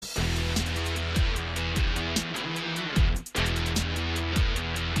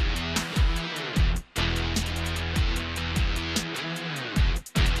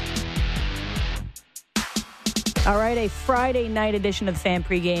All right, a Friday night edition of the Fan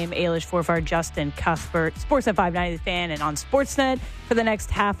Pregame. Ailish Forfar, Justin Cuthbert, Sportsnet 590 The Fan, and on Sportsnet for the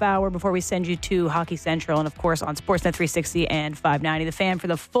next half hour before we send you to Hockey Central, and of course on Sportsnet 360 and 590 The Fan for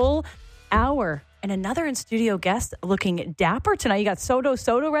the full hour. And another in-studio guest looking dapper tonight. You got Soto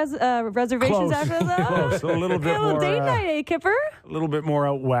reservations Close. after that? Close. A little bit more. Date night, eh, Kipper? A little bit more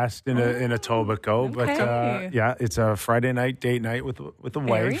out west in Etobicoke. Okay. But yeah, it's a Friday night date night with the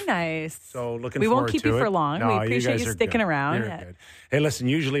wife. Very nice. So looking we forward won't keep to you it. for long. No, we appreciate you sticking good. around. You're good. Hey, listen,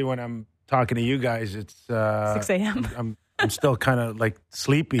 usually when I'm talking to you guys, it's 6 a.m. I'm still kind of like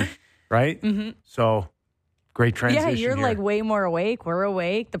sleepy, right? Mm-hmm. So great transition. Yeah, you're here. like way more awake. We're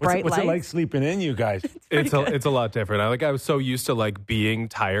awake. The bright What's lights. it like sleeping in, you guys? It's a lot different. I was so used to like being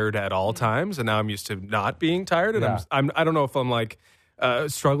tired at all times, and now I'm used to not being tired. And I don't know if I'm like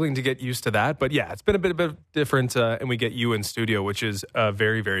struggling to get used to that, but yeah, it's been a bit different. And we get you in studio, which is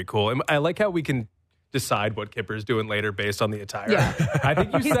very, very cool. And I like how we can decide what Kipper's doing later based on the attire. Yeah. I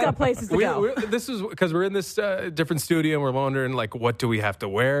think He's got places to go. This is because we're in this different studio and we're wondering like, what do we have to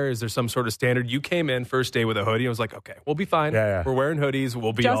wear? Is there some sort of standard? You came in first day with a hoodie. I was like, okay, we'll be fine. Yeah. We're wearing hoodies.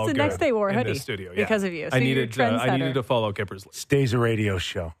 We'll be Just all the good. next day wore a in hoodie this studio because of you. So I you're a needed trendsetter. to follow Kipper's list. Stays a radio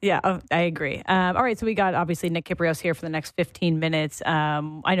show. Yeah, I agree. All right, so we got obviously Nick Kiprios here for the next 15 minutes. I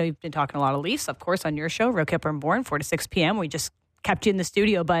know you've been talking a lot of Leafs, of course, on your show, Real Kipper and Bourne, 4 to 6 p.m. We just kept you in the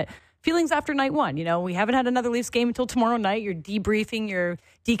studio, but feelings after night one. You know, we haven't had another Leafs game until tomorrow night. You're debriefing, you're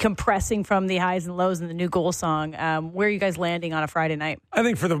decompressing from the highs and lows and the new goal song. Where are you guys landing on a Friday night? I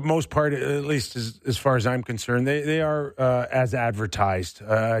think for the most part, at least as far as I'm concerned, they are as advertised.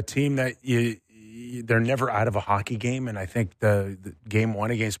 A team that they're never out of a hockey game, and I think the game one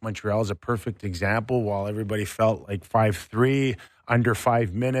against Montreal is a perfect example. While everybody felt like 5-3, under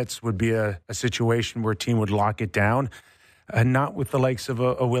 5 minutes would be a situation where a team would lock it down. Not with the likes of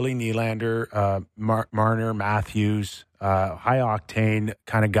a Willie Nylander, Marner, Matthews, high-octane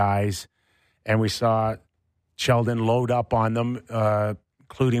kind of guys. And we saw Sheldon load up on them,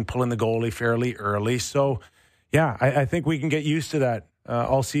 including pulling the goalie fairly early. So, yeah, I think we can get used to that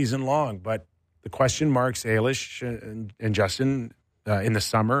all season long. But the question marks, Ailish and Justin, in the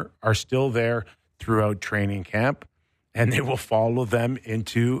summer are still there throughout training camp, and they will follow them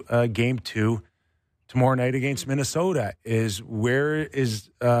into Game 2 tomorrow night against Minnesota. Where is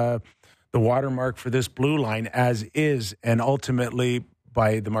the watermark for this blue line as is, and ultimately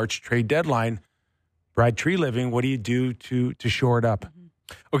by the March trade deadline, Brad Treliving, what do you do to shore it up?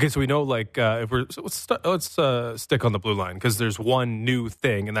 Okay, so we know like let's stick on the blue line because there's one new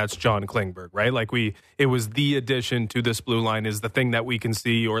thing, and that's John Klingberg, right? Like it was the addition to this blue line is the thing that we can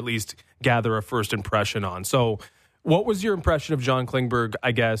see or at least gather a first impression on. So what was your impression of John Klingberg,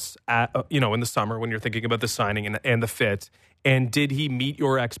 I guess, in the summer when you're thinking about the signing and the fit? And did he meet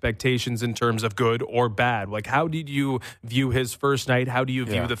your expectations in terms of good or bad? Like, how did you view his first night? How do you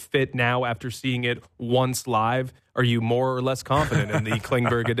view the fit now after seeing it once live? Are you more or less confident in the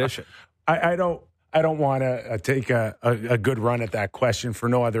Klingberg edition? I don't want to take a good run at that question for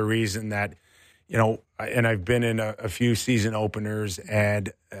no other reason that, and I've been in a few season openers,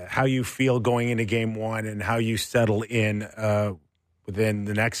 and how you feel going into game one and how you settle in within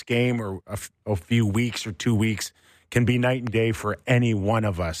the next game or a few weeks or 2 weeks can be night and day for any one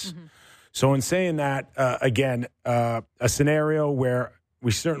of us. Mm-hmm. So in saying that, again, a scenario where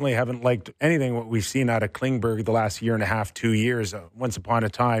we certainly haven't liked anything what we've seen out of Klingberg the last year and a half, 2 years. Once upon a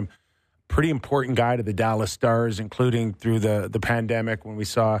time, pretty important guy to the Dallas Stars, including through the pandemic when we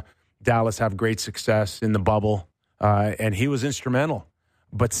saw Dallas have great success in the bubble, and he was instrumental.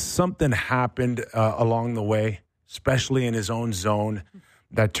 But something happened along the way, especially in his own zone,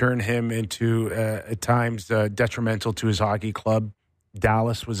 that turned him into, at times, detrimental to his hockey club.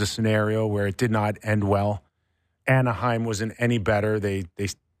 Dallas was a scenario where it did not end well. Anaheim wasn't any better. They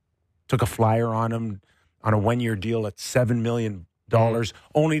took a flyer on him on a one-year deal at $7 million,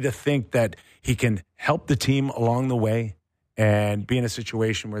 only to think that he can help the team along the way and be in a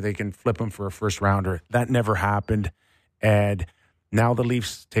situation where they can flip him for a first-rounder. That never happened. And now the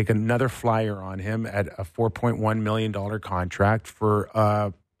Leafs take another flyer on him at a $4.1 million contract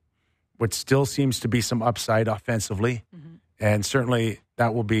for what still seems to be some upside offensively. Mm-hmm. And certainly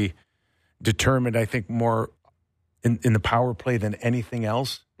that will be determined, I think, more in the power play than anything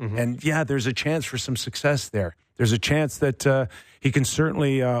else. Mm-hmm. And, yeah, there's a chance for some success there. There's a chance that he can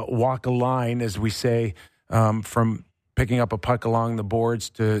certainly walk a line, as we say, from picking up a puck along the boards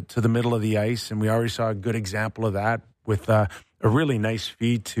to the middle of the ice. And we already saw a good example of that with a really nice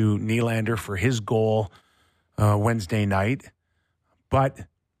feed to Nylander for his goal Wednesday night. But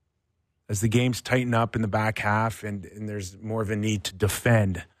as the games tighten up in the back half and there's more of a need to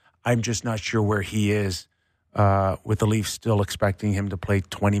defend, I'm just not sure where he is with the Leafs still expecting him to play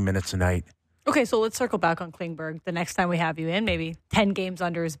 20 minutes a night. Okay, so let's circle back on Klingberg the next time we have you in, maybe 10 games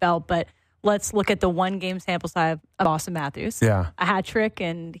under his belt. But let's look at the one-game sample size of Austin Matthews. Yeah. A hat trick,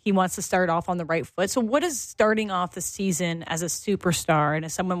 and he wants to start off on the right foot. So what is starting off the season as a superstar and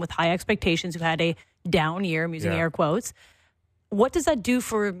as someone with high expectations who had a down year, I'm using air quotes, what does that do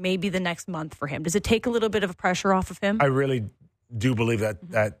for maybe the next month for him? Does it take a little bit of pressure off of him? I really do believe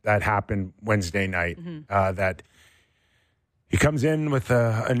that happened Wednesday night, that he comes in with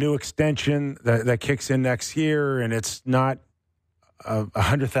a new extension that kicks in next year, and it's not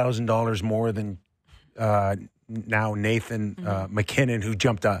 $100,000 more than now Nathan McKinnon, who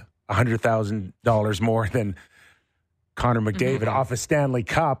jumped $100,000 more than Connor McDavid off a Stanley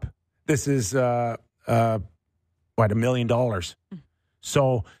Cup. This is $1 million.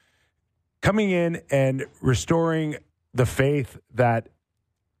 So coming in and restoring the faith that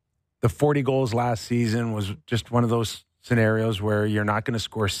the 40 goals last season was just one of those scenarios where you're not going to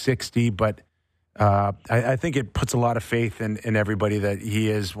score 60, but I think it puts a lot of faith in everybody that he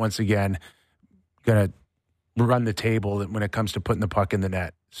is, once again, going to run the table when it comes to putting the puck in the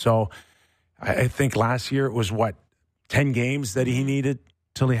net. So I think last year it was, 10 games that he needed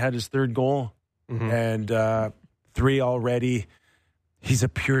till he had his third goal, and 3 already. He's a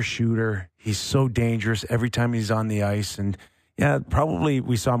pure shooter. He's so dangerous every time he's on the ice. And, yeah, probably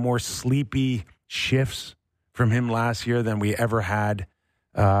we saw more sleepy shifts from him last year than we ever had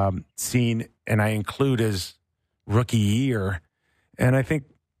seen, and I include his rookie year. And I think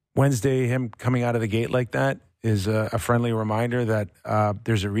Wednesday, him coming out of the gate like that is a friendly reminder that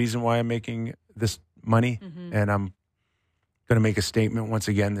there's a reason why I'm making this money, and I'm going to make a statement once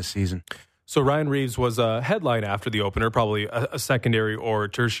again this season. So Ryan Reaves was a headline after the opener, probably a secondary or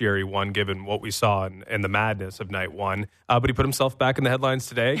tertiary one, given what we saw and the madness of night one. But he put himself back in the headlines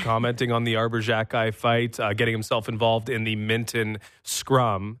today, commenting on the Arbor-Xhekaj fight, getting himself involved in the Minten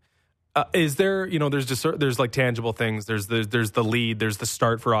scrum. Is there, there's like tangible things. There's the lead. There's the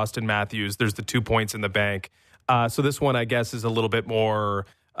start for Austin Matthews. There's the 2 points in the bank. So this one, I guess, is a little bit more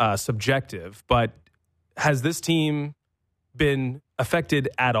subjective. But has this team been affected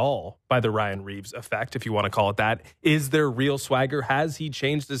at all by the Ryan Reaves effect, if you want to call it that? Is there real swagger? Has he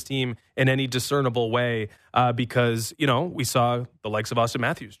changed his team in any discernible way? Because, we saw the likes of Austin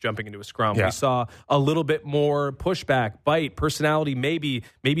Matthews jumping into a scrum. Yeah. We saw a little bit more pushback, bite, personality. Maybe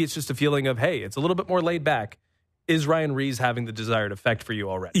it's just a feeling of, hey, it's a little bit more laid back. Is Ryan Reaves having the desired effect for you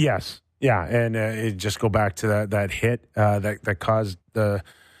already? Yes. Yeah. And it just go back to that hit that caused the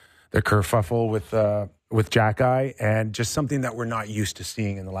kerfuffle with Xhekaj, and just something that we're not used to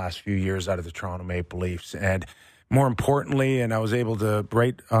seeing in the last few years out of the Toronto Maple Leafs. And more importantly, and I was able to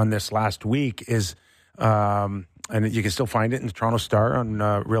write on this last week, is, and you can still find it in the Toronto Star on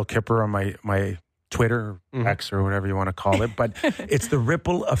Real Kipper on my Twitter, X, or whatever you want to call it, but it's the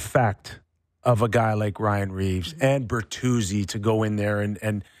ripple effect of a guy like Ryan Reaves and Bertuzzi to go in there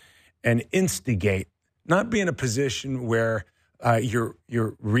and instigate, not be in a position where you're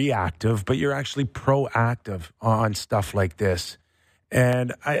reactive, but you're actually proactive on stuff like this.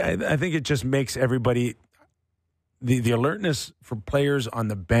 And I think it just makes everybody, the alertness for players on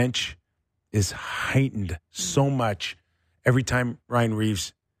the bench is heightened so much every time Ryan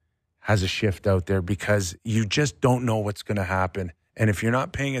Reaves has a shift out there, because you just don't know what's going to happen. And if you're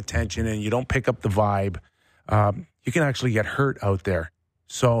not paying attention and you don't pick up the vibe, you can actually get hurt out there.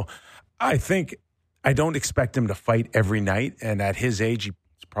 So I don't expect him to fight every night, and at his age,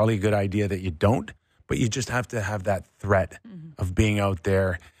 it's probably a good idea that you don't, but you just have to have that threat of being out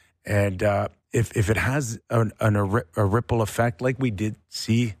there. And if it has a ripple effect like we did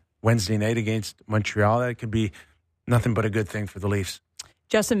see Wednesday night against Montreal, that could be nothing but a good thing for the Leafs.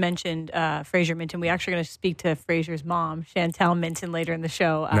 Justin mentioned Fraser Minten. We're actually going to speak to Fraser's mom, Chantal Minten, later in the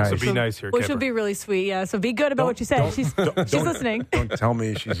show. Nice. So be nice here, which will be really sweet. Yeah, so be good about what you said. She's listening. Don't tell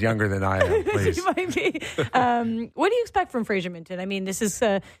me she's younger than I am, please. She might be. What do you expect from Fraser Minten? I mean, this is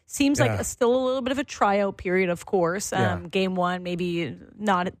seems like still a little bit of a tryout period, of course. Game one, maybe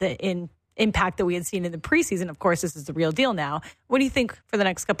not at the impact that we had seen in the preseason. Of course, this is the real deal now. What do you think for the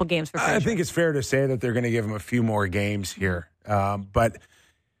next couple games for Fraser? I think it's fair to say that they're going to give him a few more games here. But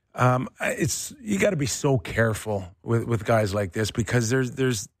you got to be so careful with guys like this, because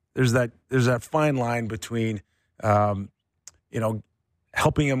there's that fine line between helping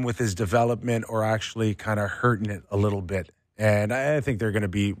him with his development or actually kind of hurting it a little bit. And I think they're going to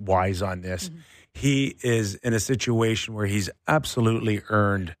be wise on this. He is in a situation where he's absolutely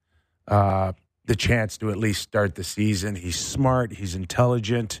earned the chance to at least start the season. He's smart. He's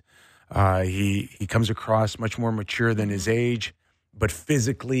intelligent. He comes across much more mature than his age. But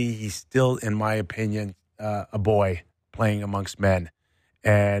physically, he's still, in my opinion, a boy playing amongst men.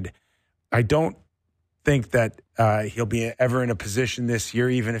 And I don't think that he'll be ever in a position this year,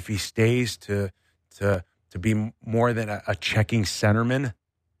 even if he stays, to be more than a checking centerman.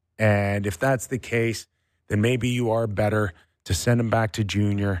 And if that's the case, then maybe you are better to send him back to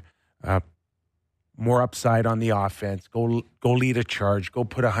junior. More upside on the offense. Go lead a charge. Go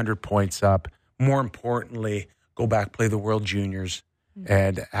put 100 points up. More importantly, go back, play the World Juniors,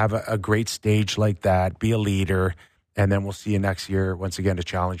 and have a great stage like that. Be a leader, and then we'll see you next year once again to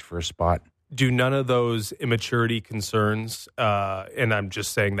challenge for a spot. Do none of those immaturity concerns, and I'm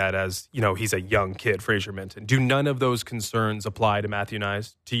just saying that as, he's a young kid, Fraser Minten, do none of those concerns apply to Matthew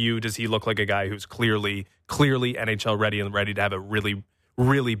Nyes? To you, does he look like a guy who's clearly NHL ready and ready to have a really,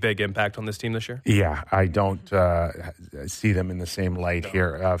 really big impact on this team this year? Yeah, I don't see them in the same light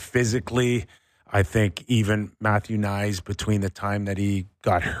here. Physically, I think even Matthew Nyes, between the time that he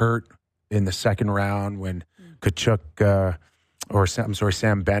got hurt in the second round when Tkachuk...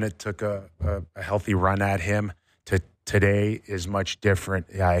 Sam Bennett took a healthy run at him, to today is much different.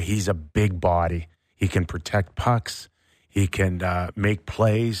 He's a big body. He can protect pucks. He can make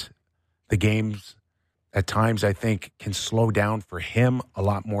plays. The games at times, I think, can slow down for him a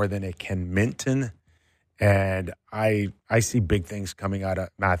lot more than it can Minten. And I see big things coming out of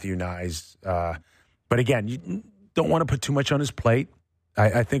Matthew Nyes. But again, you don't want to put too much on his plate.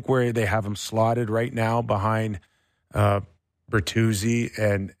 I think where they have him slotted right now behind Bertuzzi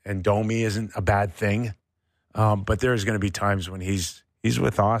and Domi isn't a bad thing, but there's going to be times when he's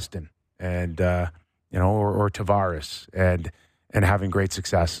with Austin and or Tavares and having great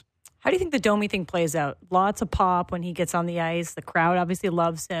success. How do you think the Domi thing plays out? Lots of pop when he gets on the ice. The crowd obviously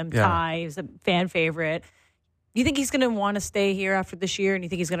loves him. Yeah. Ty is a fan favorite. Do you think he's going to want to stay here after this year? And you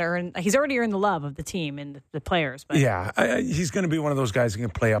think he's going to earn? He's already earned the love of the team and the players. But. Yeah, he's going to be one of those guys who can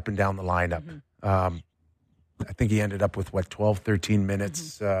play up and down the lineup. Mm-hmm. I think he ended up with 12, 13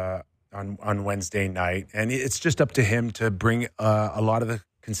 minutes on Wednesday night, and it's just up to him to bring a lot of the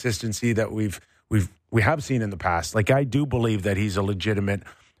consistency that we have seen in the past. Like, I do believe that he's a legitimate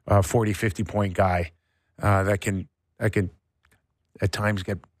 40, 50 point guy that can at times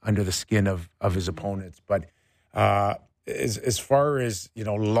get under the skin of his opponents. But as far as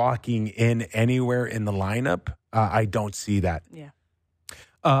locking in anywhere in the lineup, I don't see that. Yeah.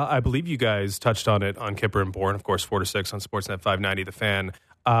 I believe you guys touched on it on Kipper and Bourne, of course, 4 to 6 on Sportsnet 590, The Fan.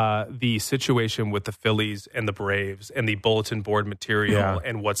 The situation with the Phillies and the Braves and the bulletin board material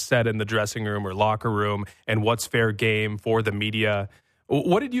and what's said in the dressing room or locker room and what's fair game for the media.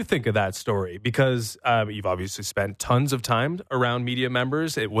 What did you think of that story? Because you've obviously spent tons of time around media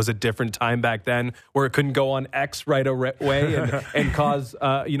members. It was a different time back then where it couldn't go on X right away and cause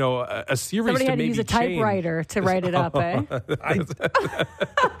a series Somebody to had to maybe use a typewriter to write it up, eh?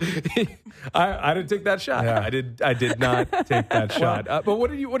 I didn't take that shot. Yeah. I did not take that shot. But what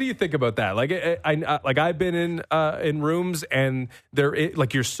do you think about that? I've been in rooms and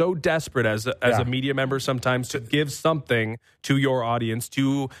you're so desperate as a media member sometimes to give something to your audience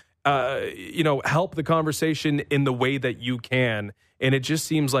to help the conversation in the way that you can, and it just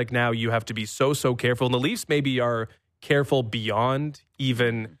seems like now you have to be so careful, and the Leafs maybe are careful beyond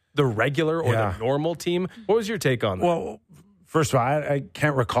even the regular or the normal team. What was your take on that? Well, first of all, I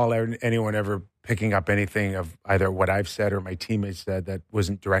can't recall anyone ever picking up anything of either what I've said or my teammates said that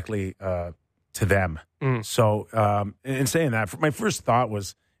wasn't directly to them. So in saying that, my first thought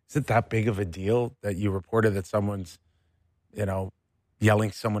was, is it that big of a deal that you reported that someone's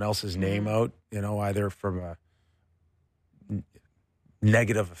yelling someone else's name out, either from a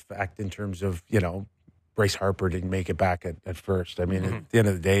negative effect in terms of, Bryce Harper didn't make it back at first. I mean, at the end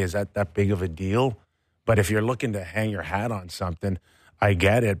of the day, is that big of a deal? But if you're looking to hang your hat on something, I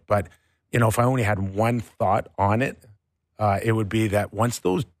get it. But, if I only had one thought on it, it would be that once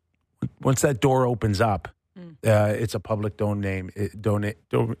that door opens up, it's a public domain.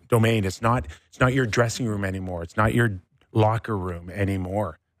 It's not your dressing room anymore. It's not your locker room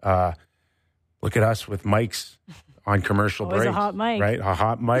anymore. Look at us with mics on commercial breaks. A hot mic. Right? A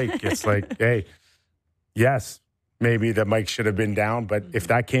hot mic. It's like, hey, yes, maybe the mic should have been down, but if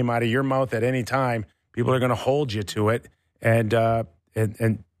that came out of your mouth at any time, people are going to hold you to it, and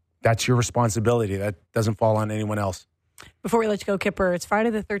that's your responsibility. That doesn't fall on anyone else. Before we let you go, Kipper, it's Friday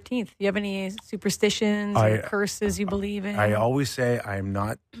the 13th. Do you have any superstitions or curses you believe in? I always say I'm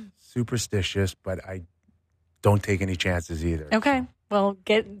not superstitious, but I don't take any chances either. Okay. Well,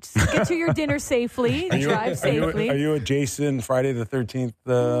 get to your dinner safely. Drive safely. Are you a Jason Friday the 13th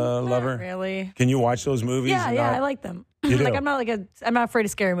lover? Not really. Can you watch those movies? Yeah, I like them. You do? I'm not afraid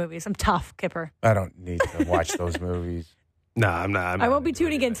of scary movies. I'm tough, Kipper. I don't need to watch those movies. No, I'm not. I won't be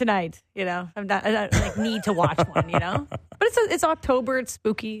tuning in tonight. I don't like need to watch one. But it's October. It's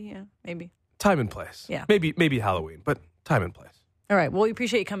spooky. Yeah, maybe Time and place. Yeah. Maybe Halloween, but time and place. All right. Well, we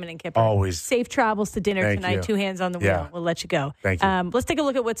appreciate you coming in, Kipper. Always. Safe travels to dinner Thank tonight. you. 2 hands on the wheel. Yeah. We'll let you go. Thank you. Let's take a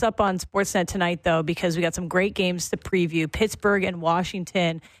look at what's up on Sportsnet tonight, though, because we got some great games to preview. Pittsburgh and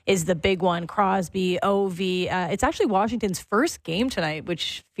Washington is the big one. Crosby, OV. It's actually Washington's first game tonight,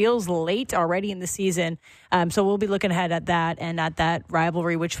 which feels late already in the season. So we'll be looking ahead at that and at that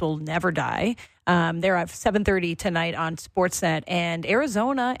rivalry, which will never die. They're at 7:30 tonight on Sportsnet, and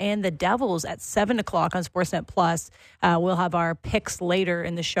Arizona and the Devils at 7 o'clock on Sportsnet Plus. We'll have our picks later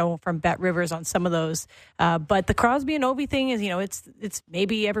in the show from Bet Rivers on some of those. But the Crosby and Ovi thing is, it's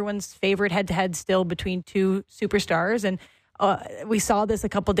maybe everyone's favorite head-to-head still between two superstars. And we saw this a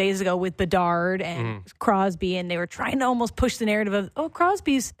couple days ago with Bedard and Crosby, and they were trying to almost push the narrative of,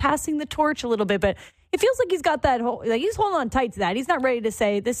 Crosby's passing the torch a little bit, but it feels like he's got that whole, like he's holding on tight to that. He's not ready to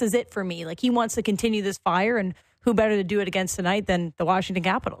say, this is it for me. Like he wants to continue this fire, and who better to do it against tonight than the Washington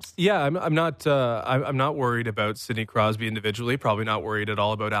Capitals? Yeah, I'm not worried about Sidney Crosby individually. Probably not worried at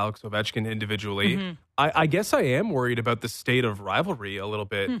all about Alex Ovechkin individually. I guess I am worried about the state of rivalry a little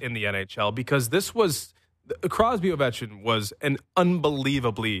bit in the NHL, because this was Crosby Ovechkin was an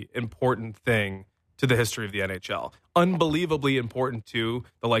unbelievably important thing to the history of the NHL. Unbelievably important to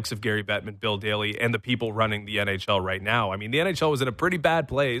the likes of Gary Bettman, Bill Daly, and the people running the NHL right now. I mean, the NHL was in a pretty bad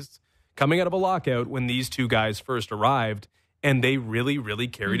place coming out of a lockout when these two guys first arrived, and they really, really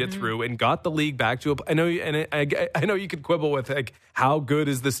carried it through and got the league back to I know you could quibble with like how good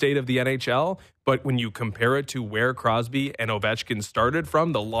is the state of the NHL, but when you compare it to where Crosby and Ovechkin started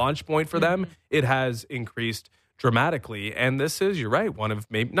from, the launch point for them, it has increased dramatically. And this is, you're right, one of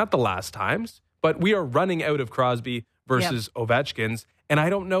maybe not the last times, but we are running out of Crosby versus Ovechkin's, and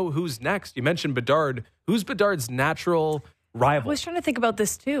I don't know who's next. You mentioned Bedard. Who's Bedard's natural rival? I was trying to think about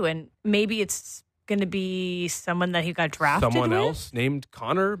this too, and maybe it's going to be someone that he got drafted Someone with? else named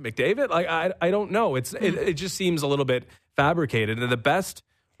Connor McDavid? Like I don't know. It just seems a little bit fabricated. And the best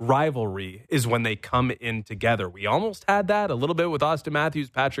rivalry is when they come in together. We almost had that a little bit with Austin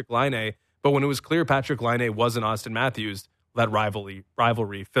Matthews, Patrick Laine, but when it was clear Patrick Laine wasn't Austin Matthews, that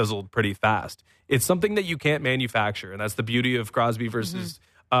rivalry fizzled pretty fast. It's something that you can't manufacture, and that's the beauty of Crosby versus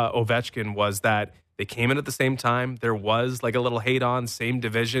Ovechkin, was that they came in at the same time. There was like a little hate on, same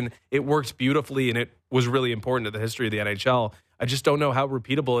division. It worked beautifully, and it was really important to the history of the NHL. I just don't know how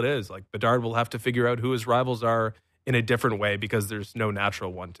repeatable it is. Like Bedard will have to figure out who his rivals are in a different way, because there's no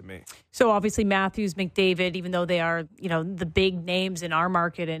natural one to me. So obviously Matthews, McDavid, even though they are, the big names in our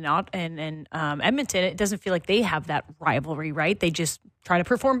market and Edmonton, it doesn't feel like they have that rivalry, right? They just try to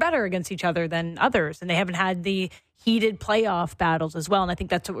perform better against each other than others, and they haven't had the heated playoff battles as well. And I think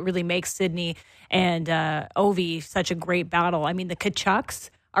that's what really makes Sidney and Ovi such a great battle. I mean, the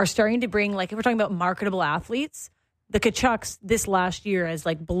Kachucks are starting to bring, like, if we're talking about marketable athletes, the Kachucks this last year has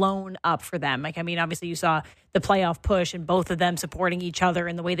like blown up for them. Like, I mean, obviously you saw the playoff push and both of them supporting each other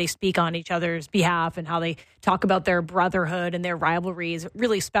and the way they speak on each other's behalf and how they talk about their brotherhood and their rivalry is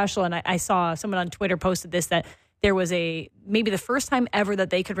really special. And I saw someone on Twitter posted this, that there was maybe the first time ever that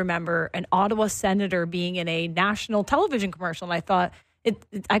they could remember an Ottawa Senator being in a national television commercial. And I thought,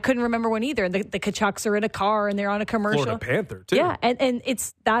 I couldn't remember one either. The Kachucks are in a car and they're on a commercial. Florida Panther, too. Yeah, and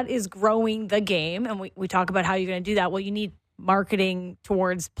that is growing the game. And we talk about how you're going to do that. Well, you need marketing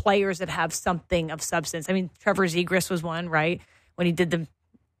towards players that have something of substance. I mean, Trevor Zegras was one, right? When he did the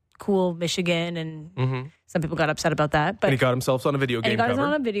cool Michigan, and some people got upset about that. But and he got himself on a video game cover.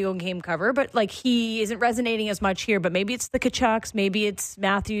 On a video game cover, but like he isn't resonating as much here. But maybe it's the Kachucks, maybe it's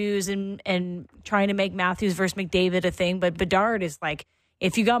Matthews and trying to make Matthews versus McDavid a thing. But Bedard is like,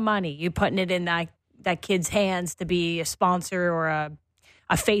 if you got money, you're putting it in that kid's hands to be a sponsor or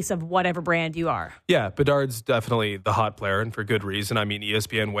a face of whatever brand you are. Yeah, Bedard's definitely the hot player, and for good reason. I mean,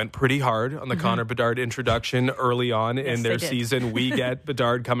 ESPN went pretty hard on the Connor Bedard introduction early on in their season. We get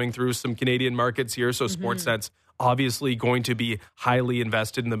Bedard coming through some Canadian markets here, so Sportsnet's obviously going to be highly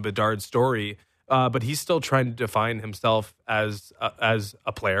invested in the Bedard story, but he's still trying to define himself as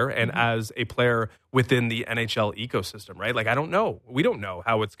a player and as a player within the NHL ecosystem, right? Like, I don't know. We don't know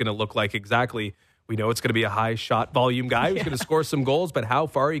how it's going to look like exactly. We know it's going to be a high shot volume guy who's going to score some goals, but how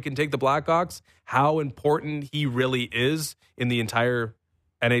far he can take the Blackhawks, how important he really is in the entire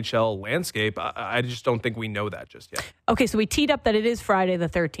NHL landscape, I just don't think we know that just yet. Okay, so we teed up that it is Friday the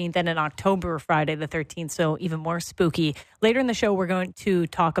 13th and in October Friday the 13th, so even more spooky. Later in the show, we're going to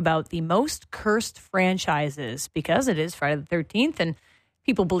talk about the most cursed franchises because it is Friday the 13th and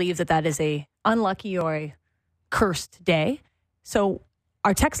people believe that is a unlucky or a cursed day. So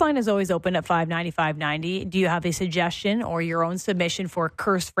Our text line is always open at 590-590. Do you have a suggestion or your own submission for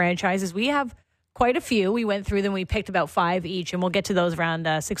cursed franchises? We have quite a few. We went through them. We picked about 5 each, and we'll get to those around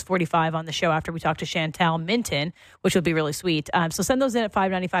 6:45 on the show after we talk to Chantal Minten, which will be really sweet. So send those in at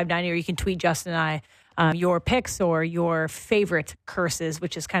 590-590, or you can tweet Justin and I your picks or your favorite curses,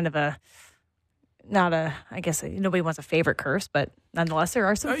 which is kind of I guess nobody wants a favorite curse, but nonetheless, there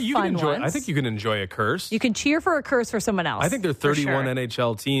are some fun ones. I think you can enjoy a curse. You can cheer for a curse for someone else. I think there are 31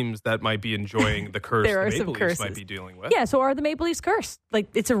 NHL teams that might be enjoying the curse there are the Maple some Leafs curses. might be dealing with. Yeah, so are the Maple Leafs cursed? Like,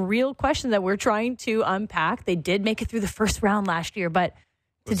 it's a real question that we're trying to unpack. They did make it through the first round last year, but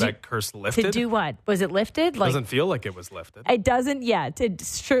Was that curse lifted? To do what? Was it lifted? Doesn't feel like it was lifted. It doesn't yet. It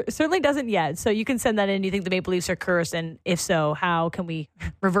certainly doesn't yet. So you can send that in. Do you think the Maple Leafs are cursed? And if so, how can we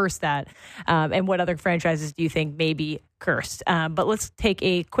reverse that? And what other franchises do you think may be cursed? But let's take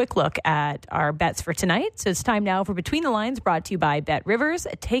a quick look at our bets for tonight. So it's time now for Between the Lines, brought to you by Bet Rivers.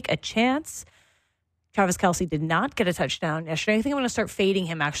 Take a chance. Travis Kelce did not get a touchdown yesterday. I think I'm going to start fading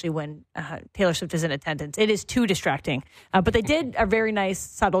him actually when Taylor Swift is in attendance. It is too distracting. But they did a very nice,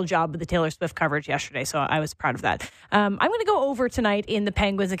 subtle job with the Taylor Swift coverage yesterday, so I was proud of that. I'm going to go over tonight in the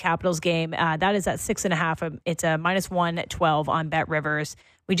Penguins and Capitals game. That is at 6.5. It's a -112 on Bet Rivers.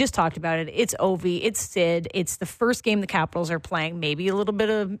 We just talked about it. It's Ovi. It's Sid. It's the first game the Capitals are playing. Maybe a little bit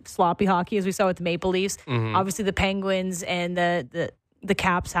of sloppy hockey, as we saw with the Maple Leafs. Mm-hmm. Obviously, the Penguins and the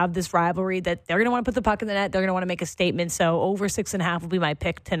Caps have this rivalry that they're going to want to put the puck in the net. They're going to want to make a statement. So over 6.5 will be my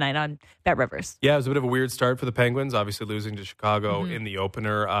pick tonight on Bet Rivers. Yeah, it was a bit of a weird start for the Penguins, obviously losing to Chicago in the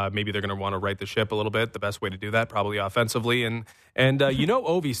opener. Maybe they're going to want to right the ship a little bit. The best way to do that, probably offensively. And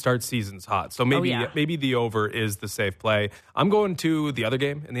Ovi starts seasons hot. So maybe the over is the safe play. I'm going to the other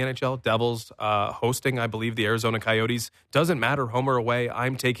game in the NHL. Devils hosting, I believe, the Arizona Coyotes. Doesn't matter, home or away.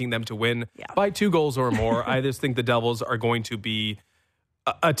 I'm taking them to win by 2 goals or more. I just think the Devils are going to be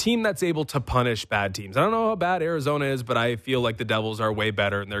a team that's able to punish bad teams. I don't know how bad Arizona is, but I feel like the Devils are way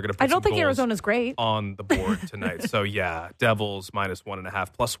better, and they're going to put I don't think Arizona's great on the board tonight. So, yeah, Devils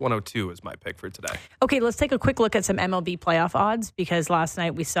 -1.5, plus 102 is my pick for today. Okay, let's take a quick look at some MLB playoff odds, because last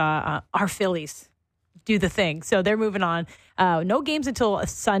night we saw our Phillies do the thing. So they're moving on. No games until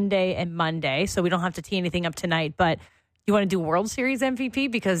Sunday and Monday, so we don't have to tee anything up tonight, but you want to do World Series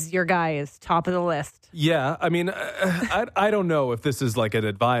MVP because your guy is top of the list. Yeah, I mean, I don't know if this is like an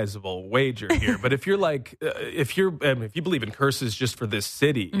advisable wager here, but if you're like, if you believe in curses just for this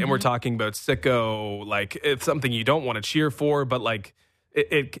city, and we're talking about sicko, like it's something you don't want to cheer for, but like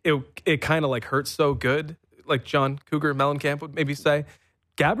it kind of like hurts so good, like John Cougar Mellencamp would maybe say,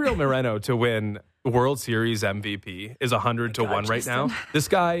 Gabriel Moreno to win World Series MVP is 100 to 1 right now. This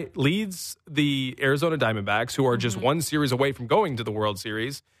guy leads the Arizona Diamondbacks, who are just one series away from going to the World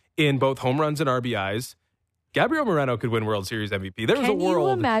Series, in both home runs and RBIs. Gabriel Moreno could win World Series MVP. There's a world. Can you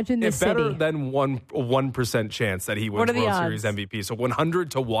imagine this better city? Than 1% chance that he wins World Series MVP. So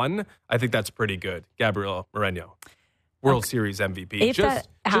 100 to 1, I think that's pretty good. Gabriel Moreno, World Series MVP. If that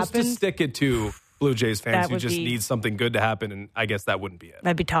happens, just to stick it to Blue Jays fans who just need something good to happen, and I guess that wouldn't be it.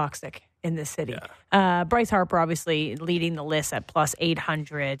 That'd be toxic in this city. Yeah. Bryce Harper obviously leading the list at plus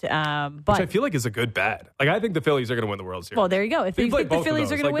 800. But which I feel like is a good bet. Like, I think the Phillies are going to win the World Series. Well, there you go. If you think the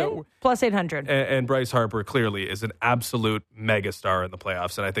Phillies are going to win, plus 800. And Bryce Harper clearly is an absolute megastar in the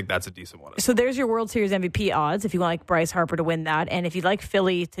playoffs, and I think that's a decent one. So there's your World Series MVP odds if you like Bryce Harper to win that. And if you'd like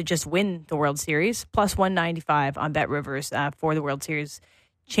Philly to just win the World Series, plus 195 on Bet Rivers for the World Series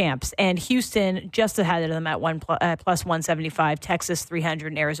champs. And Houston just ahead of them at plus 175, Texas 300,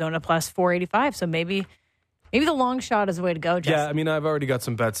 and Arizona plus 485. So maybe the long shot is the way to go, Justin. Yeah, I mean, I've already got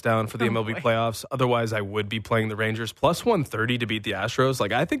some bets down for the MLB playoffs. Otherwise, I would be playing the Rangers. Plus 130 to beat the Astros.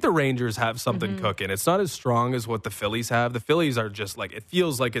 Like, I think the Rangers have something cooking. It's not as strong as what the Phillies have. The Phillies are just like, it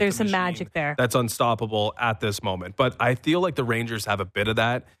feels like it's there's some magic there that's unstoppable at this moment. But I feel like the Rangers have a bit of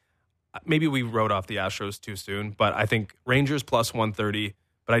that. Maybe we wrote off the Astros too soon, but I think Rangers plus 130.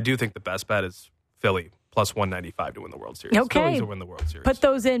 But I do think the best bet is Philly plus 195 to win the World Series. Okay. Phillies will win the World Series. Put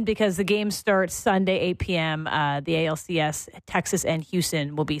those in because the game starts Sunday, 8 p.m. The ALCS, Texas and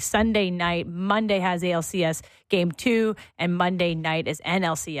Houston will be Sunday night. Monday has ALCS Game 2, and Monday night is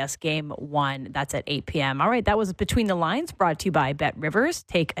NLCS Game 1. That's at 8 p.m. All right, that was Between the Lines, brought to you by Bet Rivers.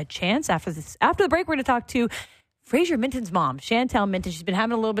 Take a chance. After the break, we're going to talk to Fraser Minten's mom, Chantal Minten. She's been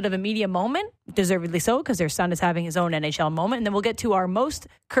having a little bit of a media moment, deservedly so, because their son is having his own NHL moment. And then we'll get to our most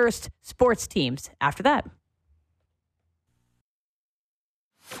cursed sports teams after that.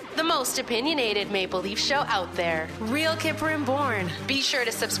 The most opinionated Maple Leaf show out there. Real Kipper and Bourne. Be sure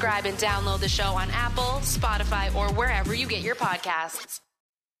to subscribe and download the show on Apple, Spotify, or wherever you get your podcasts.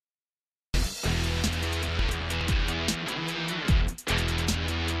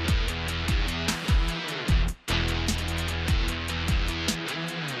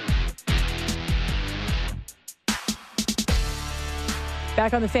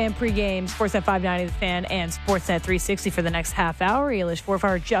 Back on the Fan pregame, Sportsnet 590 The Fan and Sportsnet 360 for the next half hour. Eilish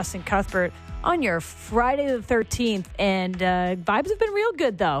Forfar, Justin Cuthbert on your Friday the 13th. And vibes have been real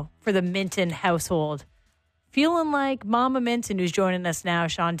good, though, for the Minten household. Feeling like Mama Minten, who's joining us now,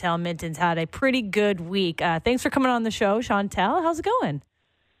 Chantal Minten's had a pretty good week. Thanks for coming on the show, Chantal. How's it going?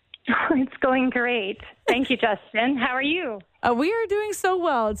 It's going great. Thank you, Justin. How are you? We are doing so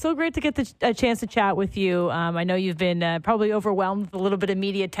well. It's so great to get a chance to chat with you. I know you've been probably overwhelmed with a little bit of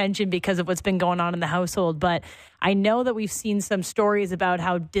media attention because of what's been going on in the household, but I know that we've seen some stories about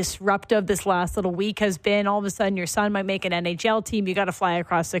how disruptive this last little week has been. All of a sudden, your son might make an NHL team. You got to fly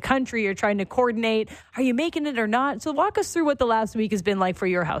across the country. You're trying to coordinate. Are you making it or not? So walk us through what the last week has been like for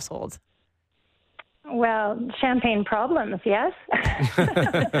your household. Well, champagne problems, yes?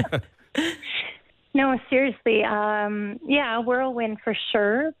 No, seriously. Whirlwind for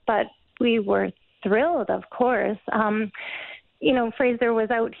sure, but we were thrilled, of course. Fraser was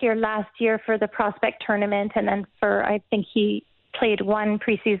out here last year for the prospect tournament, and then I think he played one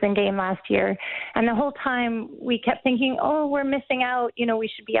preseason game last year. And the whole time we kept thinking, oh, we're missing out. We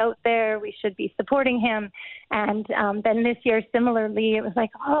should be out there. We should be supporting him. And then this year, similarly, it was like,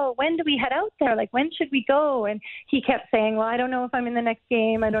 oh, when do we head out there? Like, when should we go? And he kept saying, well, I don't know if I'm in the next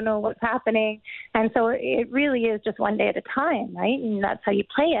game. I don't know what's happening. And so it really is just one day at a time, right? And that's how you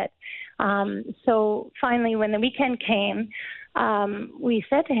play it. So finally, when the weekend came, we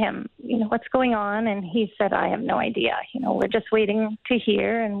said to him, what's going on? And he said, I have no idea. We're just waiting to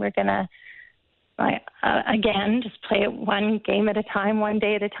hear, and we're going to, again, just play it one game at a time, one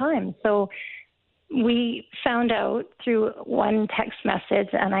day at a time. So we found out through one text message,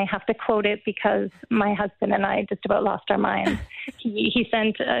 and I have to quote it because my husband and I just about lost our minds. He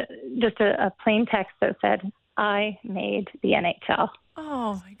sent just a plain text that said, I made the NHL.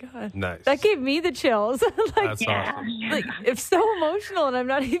 Oh, my God. Nice. That gave me the chills. That's awesome. It's so emotional, and I'm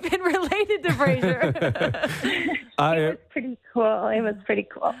not even related to Fraser. It was pretty cool. It was pretty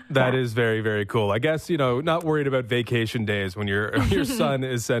cool. That is very, very cool. I guess, not worried about vacation days when your son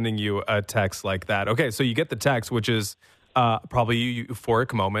is sending you a text like that. Okay, so you get the text, which is probably a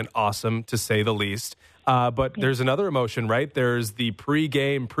euphoric moment. Awesome, to say the least. But there's another emotion, right? There's the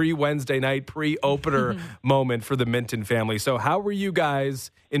pre-game, pre-Wednesday night, pre-opener moment for the Minten family. So how were you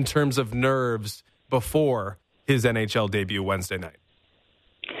guys in terms of nerves before his NHL debut Wednesday night?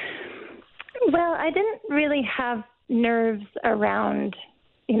 Well, I didn't really have nerves around,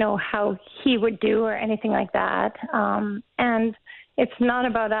 how he would do or anything like that. And it's not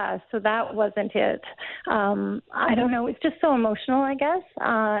about us, so that wasn't it. I don't know. It's just so emotional, I guess.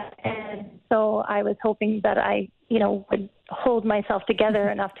 And so I was hoping that I, would hold myself together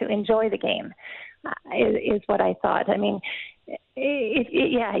enough to enjoy the game, is what I thought. I mean,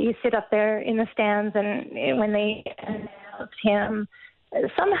 you sit up there in the stands, and when they announced him,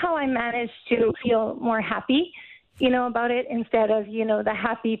 somehow I managed to feel more happy, about it, instead of, the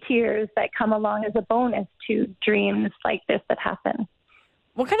happy tears that come along as a bonus to dreams like this that happen.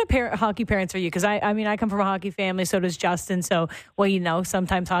 What kind of hockey parents are you? Because I come from a hockey family, so does Justin. So,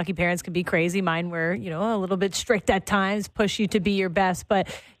 sometimes hockey parents can be crazy. Mine were, a little bit strict at times, push you to be your best. But,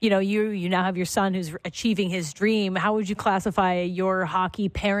 you now have your son who's achieving his dream. How would you classify your hockey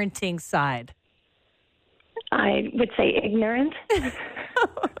parenting side? I would say ignorant.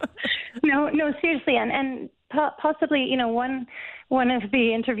 No, seriously. And possibly, one of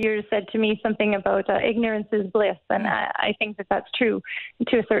the interviewers said to me something about ignorance is bliss, and I think that that's true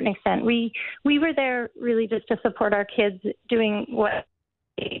to a certain extent. We were there really just to support our kids doing what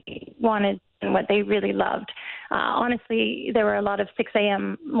they wanted and what they really loved. Honestly, there were a lot of 6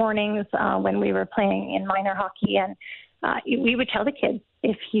 a.m. mornings when we were playing in minor hockey, and we would tell the kids,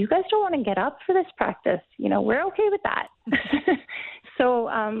 if you guys don't want to get up for this practice, we're okay with that. So,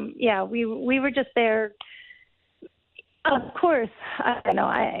 we were just there. Of course,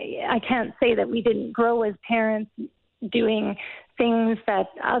 I can't say that we didn't grow as parents doing things that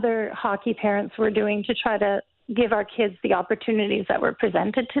other hockey parents were doing to try to give our kids the opportunities that were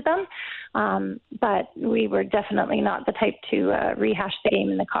presented to them. But we were definitely not the type to rehash the game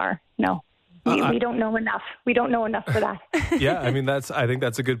in the car. No. We don't know enough. We don't know enough for that. Yeah, I think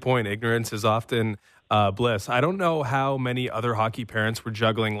that's a good point. Ignorance is often bliss. I don't know how many other hockey parents were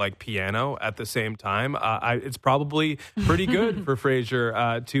juggling like piano at the same time. It's probably pretty good for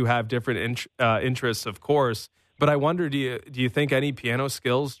Fraser to have different interests, of course. But I wonder, do you think any piano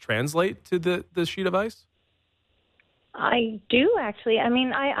skills translate to the sheet of ice? I do, actually. I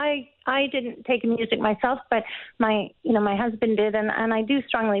mean, I didn't take music myself, but my husband did, and I do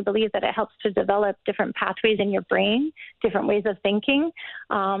strongly believe that it helps to develop different pathways in your brain, different ways of thinking,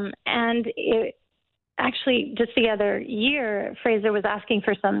 and actually, just the other year, Fraser was asking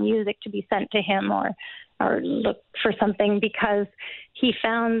for some music to be sent to him or look for something because he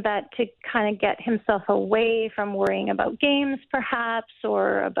found that to kind of get himself away from worrying about games perhaps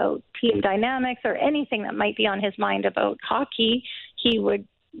or about team dynamics or anything that might be on his mind about hockey, he would,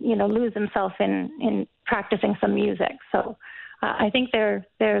 lose himself in practicing some music. So I think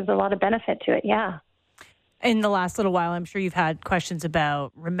there's a lot of benefit to it, yeah. In the last little while, I'm sure you've had questions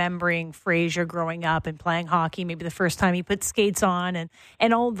about remembering Fraser growing up and playing hockey, maybe the first time he put skates on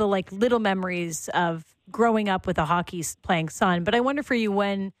and all the little memories of growing up with a hockey playing son. But I wonder for you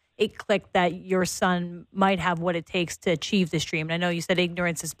when it clicked that your son might have what it takes to achieve this dream. And I know you said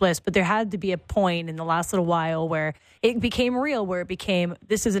ignorance is bliss, but there had to be a point in the last little while where it became real, where it became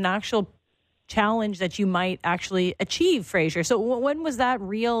this is an actual challenge that you might actually achieve, Fraser. So when was that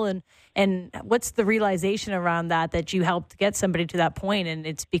real and what's the realization around that you helped get somebody to that point and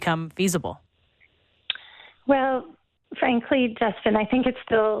it's become feasible? Well, frankly, Justin, I think it's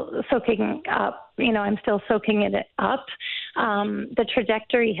still soaking up. I'm still soaking it up. The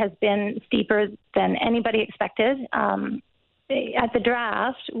trajectory has been steeper than anybody expected. At the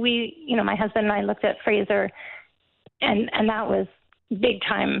draft, my husband and I looked at Fraser and that was big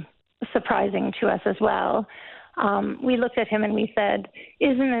time surprising to us as well. We looked at him and we said,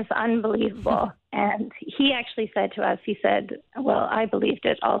 isn't this unbelievable? And he actually said to us, he said, well, I believed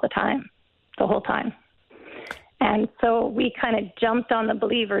it all the time, the whole time. And so we kind of jumped on the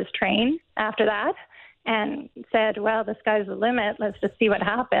believers train after that and said, well, the sky's the limit. Let's just see what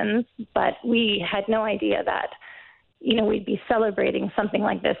happens. But we had no idea that, we'd be celebrating something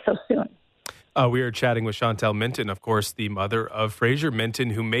like this so soon. We are chatting with Chantal Minten, of course, the mother of Fraser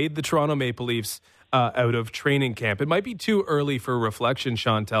Minten, who made the Toronto Maple Leafs out of training camp. It might be too early for reflection,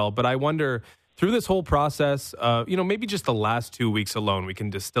 Chantal, but I wonder, through this whole process, maybe just the last 2 weeks alone, we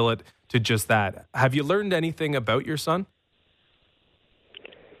can distill it to just that. Have you learned anything about your son?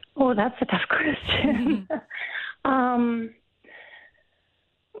 Oh, that's a tough question.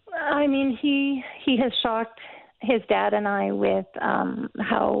 He has shocked his dad and I with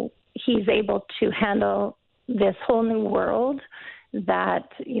how he's able to handle this whole new world that,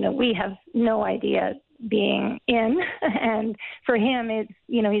 we have no idea being in. And for him, it's,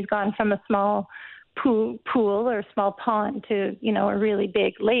 he's gone from a small pool or small pond to, a really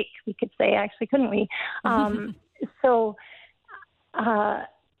big lake, we could say, actually, couldn't we? So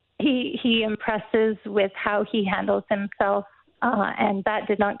he impresses with how he handles himself, and that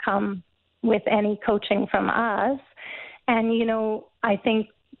did not come with any coaching from us. And, I think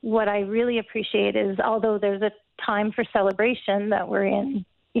what I really appreciate is, although there's a time for celebration that we're in,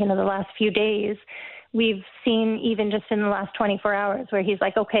 the last few days, we've seen even just in the last 24 hours where he's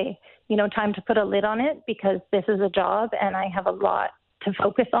like, okay, time to put a lid on it because this is a job and I have a lot to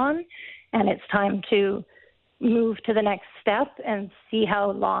focus on and it's time to move to the next step and see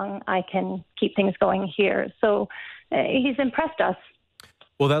how long I can keep things going here. So he's impressed us.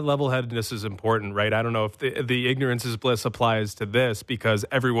 Well, that level-headedness is important, right? I don't know if the ignorance is bliss applies to this because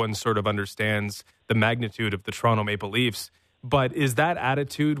everyone sort of understands the magnitude of the Toronto Maple Leafs. But is that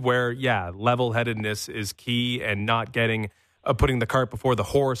attitude where, level-headedness is key and not putting the cart before the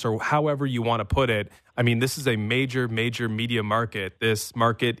horse or however you want to put it? I mean, this is a major, major media market. This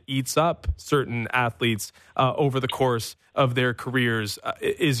market eats up certain athletes over the course of their careers.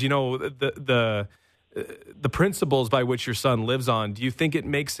 The principles by which your son lives on, do you think it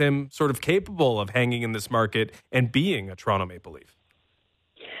makes him sort of capable of hanging in this market and being a Toronto Maple Leaf?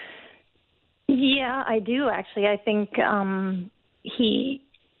 Yeah, I do, actually. I think he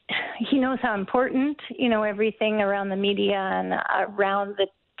knows how important, everything around the media and around the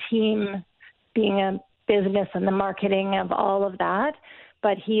team being a business and the marketing of all of that.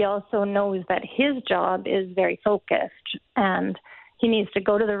 But he also knows that his job is very focused and he needs to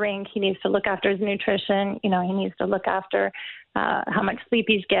go to the rink. He needs to look after his nutrition. He needs to look after how much sleep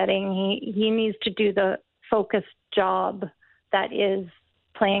he's getting. He needs to do the focused job that is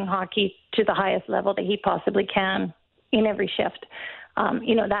playing hockey to the highest level that he possibly can in every shift.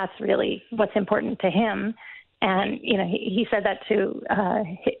 That's really what's important to him. And, he said that to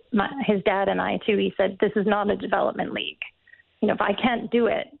his dad and I, too. He said, this is not a development league. If I can't do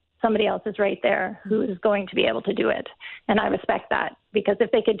it, somebody else is right there who is going to be able to do it. And I respect that because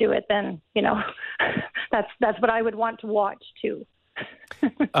if they could do it, then, that's what I would want to watch too.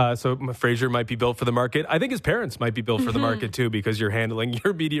 So Fraser might be built for the market. I think his parents might be built for the market too, because you're handling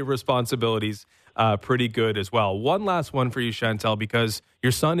your media responsibilities pretty good as well. One last one for you, Chantal, because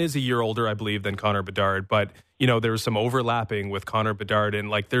your son is a year older, I believe, than Connor Bedard. But, there was some overlapping with Connor Bedard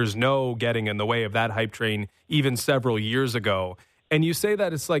and there's no getting in the way of that hype train even several years ago. And you say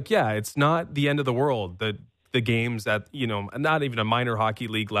that it's like, yeah, it's not the end of the world. The games at, not even a minor hockey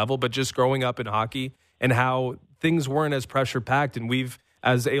league level, but just growing up in hockey and how things weren't as pressure packed. And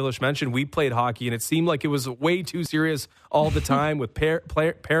as Ailish mentioned, we played hockey and it seemed like it was way too serious all the time with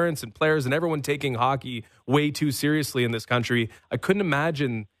parents and players and everyone taking hockey way too seriously in this country. I couldn't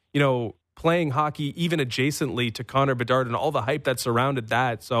imagine, playing hockey even adjacently to Connor Bedard and all the hype that surrounded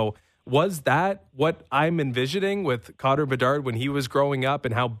that. So was that what I'm envisioning with Connor Bedard when he was growing up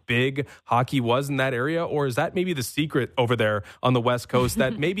and how big hockey was in that area? Or is that maybe the secret over there on the West Coast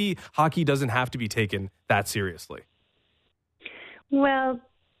that maybe hockey doesn't have to be taken that seriously? Well,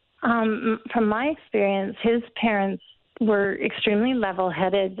 from my experience, his parents were extremely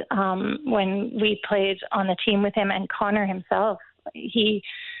level-headed when we played on the team with him, and Connor himself, he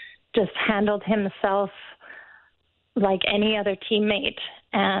just handled himself like any other teammate.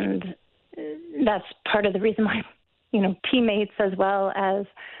 And that's part of the reason why, teammates as well as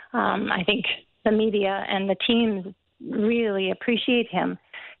I think the media and the teams really appreciate him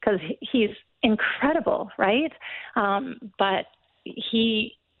because he's incredible, right? But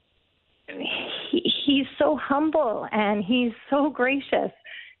he's so humble and he's so gracious.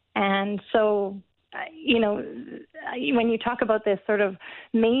 And so, when you talk about this sort of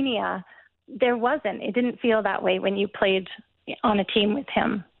mania, it didn't feel that way when you played on a team with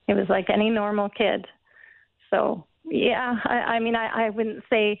him. It was like any normal kid. So, yeah, I wouldn't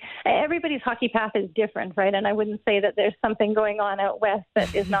say everybody's hockey path is different, right? And I wouldn't say that there's something going on out west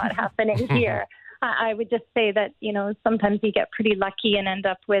that is not happening here. I would just say that, sometimes you get pretty lucky and end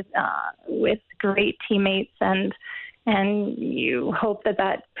up with great teammates and you hope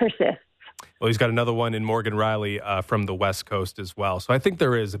that persists. Well, he's got another one in Morgan Riley from the West Coast as well. So I think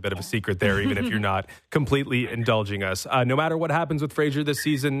there is a bit of a secret there, even if you're not completely indulging us. No matter what happens with Fraser this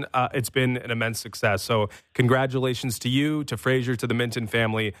season, it's been an immense success. So congratulations to you, to Fraser, to the Minten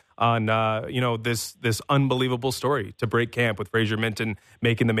family on, this unbelievable story to break camp with Fraser Minten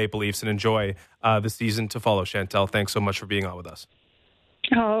making the Maple Leafs and enjoy the season to follow. Chantal, thanks so much for being on with us.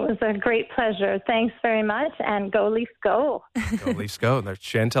 Oh, it was a great pleasure. Thanks very much, and go Leafs go. Go Leafs go. And there's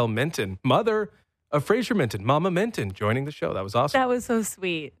Chantal Minten, mother of Fraser Minten, Mama Minten, joining the show. That was awesome. That was so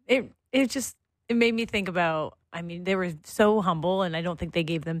sweet. It made me think about, they were so humble, and I don't think they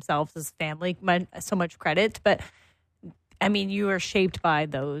gave themselves as family so much credit. But, you are shaped by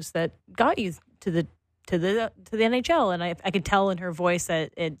those that got you to the NHL, and I could tell in her voice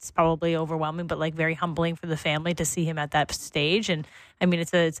that it's probably overwhelming, but like very humbling for the family to see him at that stage. And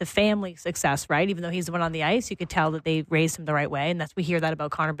it's a family success, right? Even though he's the one on the ice, you could tell that they raised him the right way, and we hear that about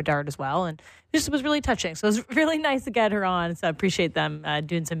Connor Bedard as well. And it was really touching. So it was really nice to get her on. So I appreciate them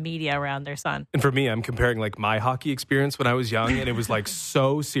doing some media around their son. And for me, I'm comparing like my hockey experience when I was young, and it was like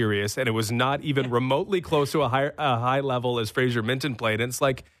so serious, and it was not even remotely close to a high level as Fraser Minten played. And it's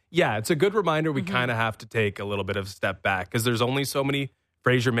like, yeah, it's a good reminder we kind of have to take a little bit of a step back because there's only so many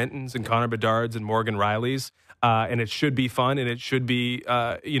Fraser Mintens and Connor Bedards and Morgan Rileys, and it should be fun and it should be,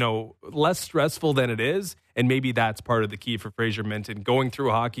 less stressful than it is. And maybe that's part of the key for Fraser Minten, going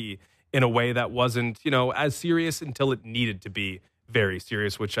through hockey in a way that wasn't, as serious until it needed to be very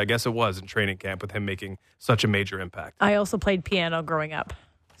serious, which I guess it was in training camp with him making such a major impact. I also played piano growing up.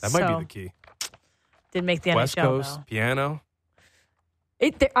 That might be the key. Didn't make the West NHL, Coast, though. Piano.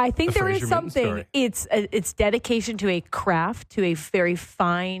 I think there is Fraser Minten something. story. It's dedication to a craft, to a very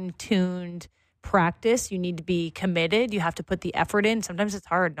fine-tuned practice. You need to be committed. You have to put the effort in. Sometimes it's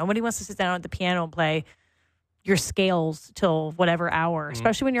hard. Nobody wants to sit down at the piano and play your scales till whatever hour,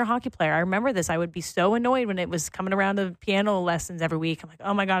 especially when you're a hockey player. I remember this. I would be so annoyed when it was coming around to piano lessons every week. I'm like,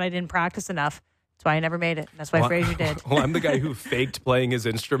 oh my God, I didn't practice enough. That's why I never made it. That's why Fraser did. Well, I'm the guy who faked playing his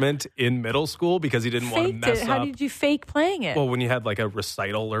instrument in middle school because he didn't want to mess up. How did you fake playing it? Well, when you had like a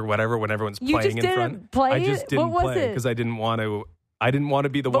recital or whatever, when everyone's You playing just in front, didn't play I just it? didn't What was play it? because I didn't want to. I didn't want to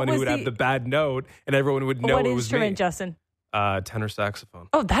be the one who would have the bad note, and everyone would know what it was me. instrument, Justin? Tenor saxophone.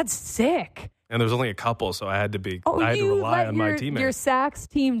 Oh, that's sick. And there was only a couple, so I had to be. Oh, I had to you rely let on my teammates. your sax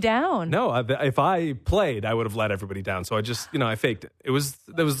team down. No, if I played, I would have let everybody down. So I just, I faked it.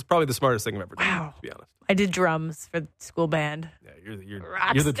 That was probably the smartest thing I've ever done. Wow. To be honest. I did drums for the school band. Yeah, you're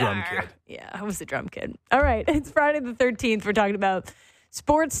the drum kid. Yeah, I was the drum kid. All right, it's Friday the 13th. We're talking about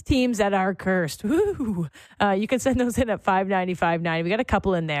sports teams that are cursed. Woo! You can send those in at 590-590. We got a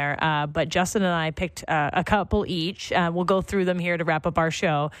couple in there, but Justin and I picked a couple each. We'll go through them here to wrap up our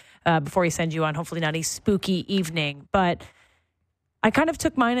show before we send you on hopefully not a spooky evening. But I kind of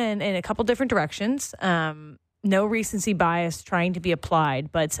took mine in a couple different directions. No recency bias trying to be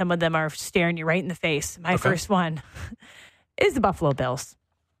applied, but some of them are staring you right in the face. My first one is the Buffalo Bills.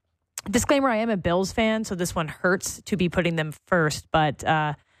 disclaimer, I am a Bills fan, so this one hurts to be putting them first. But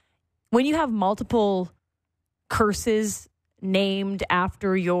when you have multiple curses named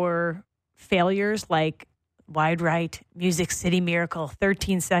after your failures, like Wide Right, Music City Miracle,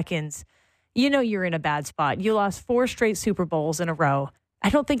 13 Seconds, you know you're in a bad spot. You lost 4 straight Super Bowls in a row. I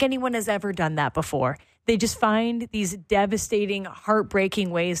don't think anyone has ever done that before. They just find these devastating, heartbreaking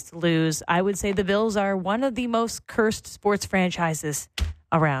ways to lose. I would say the Bills are one of the most cursed sports franchises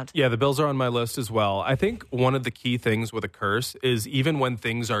around. Yeah, the Bills are on my list as well. I think one of the key things with a curse is even when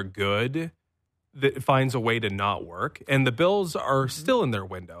things are good, it finds a way to not work. And the Bills are still in their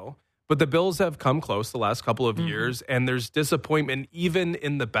window. But the Bills have come close the last couple of years, and there's disappointment even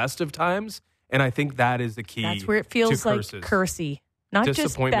in the best of times. And I think that is the key. That's where it feels like cursey. Not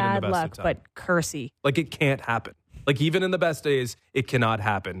just bad luck, but cursey. Like it can't happen. Like even in the best days, it cannot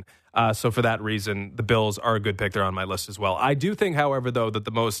happen. So for that reason, the Bills are a good pick. They're on my list as well. I do think, however, though, that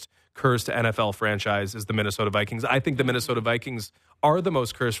the most cursed NFL franchise is the Minnesota Vikings. I think the Minnesota Vikings are the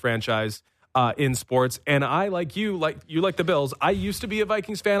most cursed franchise in sports. And I, like you like the Bills. I used to be a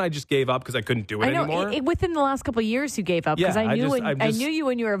Vikings fan. I just gave up because I couldn't do it anymore. Within the last couple of years, you gave up because I knew you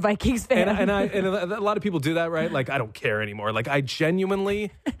when you were a Vikings fan. And a lot of people do that, right? Like, I don't care anymore. Like, I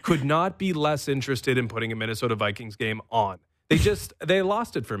genuinely could not be less interested in putting a Minnesota Vikings game on. They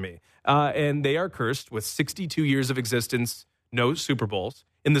lost it for me. And they are cursed with 62 years of existence, no Super Bowls.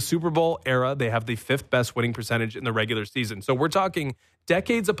 In the Super Bowl era, they have the 5th best winning percentage in the regular season. So we're talking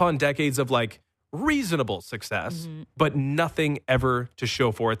decades upon decades of like reasonable success, but nothing ever to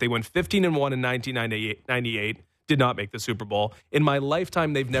show for it. They went 15-1 in 1998, did not make the Super Bowl. In my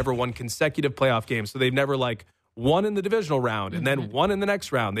lifetime, they've never won consecutive playoff games. So they've never like won in the divisional round and then won in the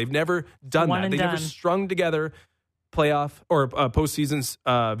next round. They've never done that. They've never strung together playoff or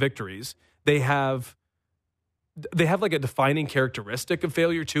postseason victories. They have like a defining characteristic of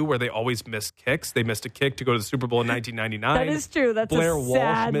failure too, where they always miss kicks. They missed a kick to go to the Super Bowl in 1999. That is true. That's Blair a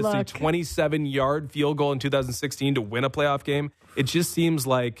sad Walsh missed look. a 27-yard field goal in 2016 to win a playoff game. It just seems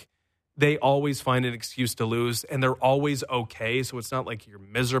like they always find an excuse to lose, and they're always okay. So it's not like you're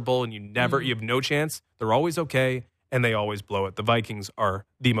miserable and you have no chance. They're always okay, and they always blow it. The Vikings are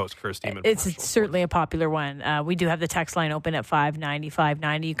the most cursed team in It's professional certainly sports. a popular one. We do have the text line open at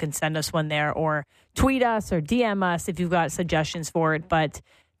 590-590. You can send us one there or tweet us or DM us if you've got suggestions for it. But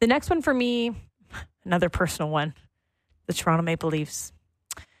the next one for me, another personal one, the Toronto Maple Leafs.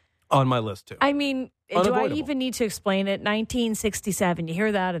 On my list, too. I mean, do I Unavoidable. even need to explain it? 1967, you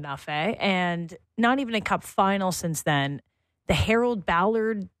hear that enough, eh? And not even a cup final since then. The Harold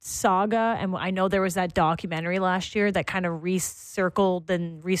Ballard saga, and I know there was that documentary last year that kind of recircled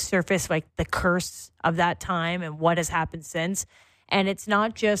and resurfaced like the curse of that time and what has happened since. And it's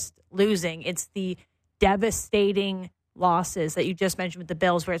not just losing, it's the devastating losses that you just mentioned with the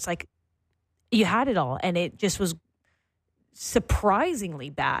Bills, where it's like you had it all and it just was surprisingly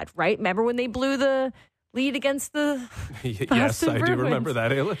bad, right? Remember when they blew the lead against the Yes, I do remember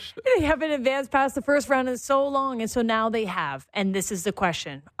that, Ailish. They haven't advanced past the first round in so long, and so now they have. And this is the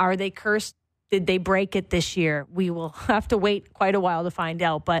question. Are they cursed? Did they break it this year? We will have to wait quite a while to find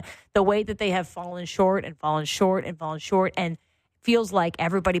out. But the way that they have fallen short and fallen short and fallen short, and feels like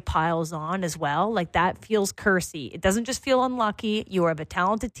everybody piles on as well, like that feels cursy. It doesn't just feel unlucky. You have a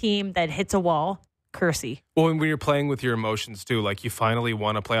talented team that hits a wall. Cursy. Well, and when you're playing with your emotions too, like you finally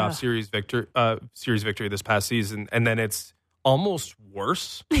won a playoff series victory this past season, and then it's almost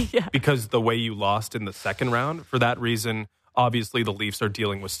worse because the way you lost in the second round. For that reason, obviously the Leafs are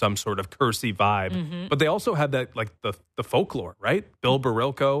dealing with some sort of cursy vibe, but they also have that like the folklore, right? Bill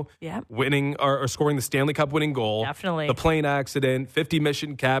Barilko winning or scoring the Stanley Cup winning goal. Definitely. The plane accident, 50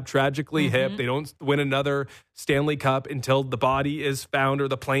 mission cap, tragically hip. They don't win another Stanley Cup until the body is found or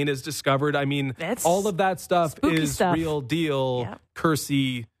the plane is discovered. I mean, all of that stuff is real deal,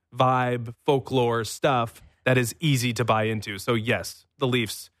 cursy vibe, folklore stuff that is easy to buy into. So yes, the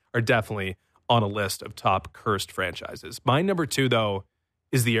Leafs are definitely on a list of top cursed franchises. My number 2, though,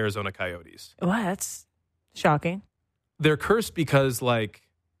 is the Arizona Coyotes. Well, that's shocking. They're cursed because, like,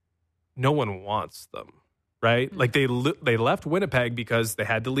 no one wants them, right? Like, they left Winnipeg because they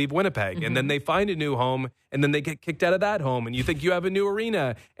had to leave Winnipeg, and then they find a new home, and then they get kicked out of that home, and you think you have a new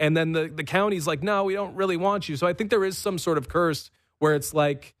arena, and then the county's like, no, we don't really want you. So I think there is some sort of curse where it's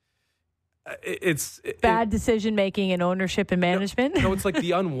like, it's bad decision making and ownership and management. No, it's like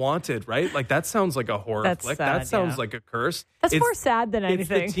the unwanted, right? Like that sounds like a horror That's flick. sad, That sounds like a curse. That's more sad than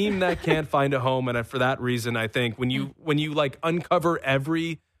anything. It's the team that can't find a home, and for that reason, I think when you like uncover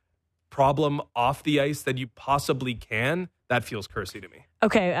every problem off the ice that you possibly can, that feels cursy to me.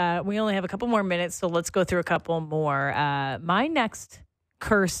 Okay, we only have a couple more minutes, so let's go through a couple more. My next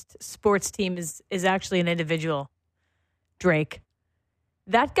cursed sports team is actually an individual. Drake.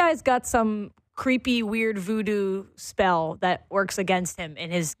 That guy's got some creepy, weird voodoo spell that works against him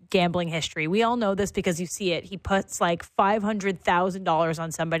in his gambling history. We all know this because you see it. He puts like $500,000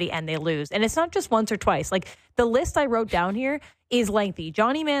 on somebody and they lose. And it's not just once or twice. Like the list I wrote down here is lengthy.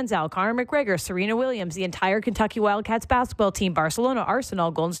 Johnny Manziel, Conor McGregor, Serena Williams, the entire Kentucky Wildcats basketball team, Barcelona, Arsenal,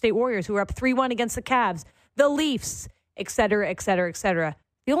 Golden State Warriors, who are up 3-1 against the Cavs, the Leafs, et cetera, et cetera, et cetera.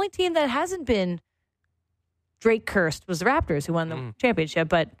 The only team that hasn't been Drake cursed was the Raptors, who won the championship.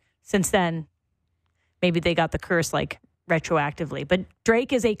 But since then, maybe they got the curse like retroactively. But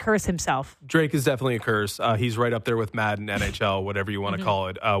Drake is a curse himself. Drake is definitely a curse. He's right up there with Madden, NHL, whatever you want to call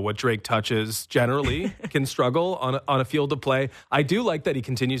it. What Drake touches generally can struggle on a field of play. I do like that he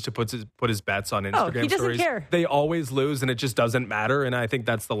continues to put his bets on Instagram he doesn't stories. care. They always lose, and it just doesn't matter. And I think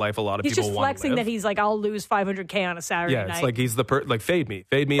that's the life a lot of He's people just want to live. flexing that he's like, I'll lose $500K on a Saturday night. Yeah, it's like he's fade me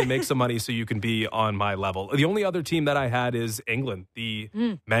and make some money so you can be on my level. The only other team that I had is England. The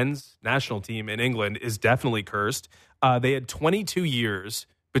men's national team in England is definitely cursed. They had 22 years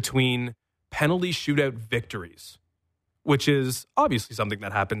between penalty shootout victories, which is obviously something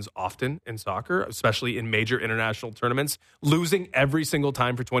that happens often in soccer, especially in major international tournaments. Losing every single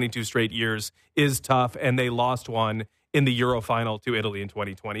time for 22 straight years is tough, and they lost one in the Euro final to Italy in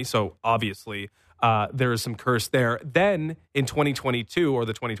 2020. So obviously there is some curse there. Then in 2022 or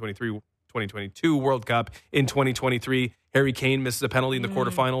the 2022 World Cup, in 2023, Harry Kane misses a penalty in the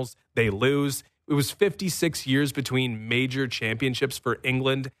quarterfinals. They lose. It was 56 years between major championships for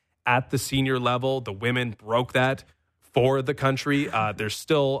England at the senior level. The women broke that for the country. They're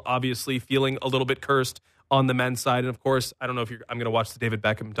still obviously feeling a little bit cursed on the men's side. And of course, I don't know if I'm going to watch the David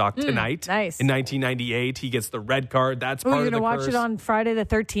Beckham doc tonight. Nice. In 1998, he gets the red card. That's part of the curse. You're going to watch it on Friday the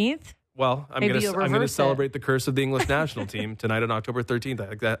 13th? Well, I'm going to celebrate the curse of the English national team tonight on October 13th. I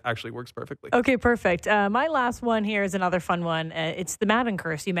think that actually works perfectly. Okay, perfect. My last one here is another fun one. It's the Madden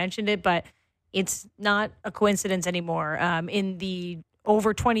curse. You mentioned it, but it's not a coincidence anymore. In the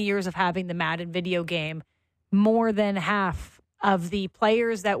over 20 years of having the Madden video game, more than half of the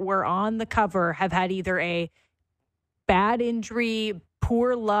players that were on the cover have had either a bad injury,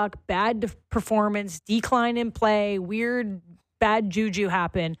 poor luck, bad performance, decline in play, weird, bad juju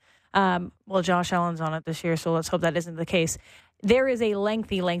happen. Well, Josh Allen's on it this year, so let's hope that isn't the case. There is a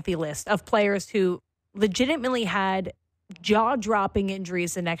lengthy list of players who legitimately had jaw-dropping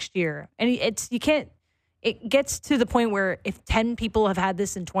injuries the next year. And it gets to the point where if 10 people have had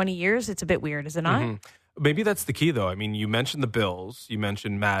this in 20 years, it's a bit weird, is it not? Mm-hmm. Maybe that's the key, though. I mean, you mentioned the Bills, you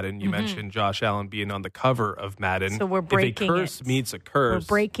mentioned Madden, you mentioned Josh Allen being on the cover of Madden. So we're breaking if a curse meets a curse.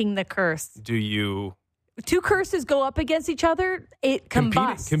 We're breaking the curse. Do you... Two curses go up against each other, it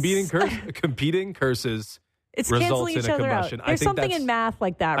combusts. Competing curses... It's results canceling in each a other combustion. out. There's something in math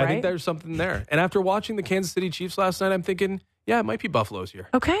like that, right? I think there's something there. And after watching the Kansas City Chiefs last night, I'm thinking, yeah, it might be Buffalo's year.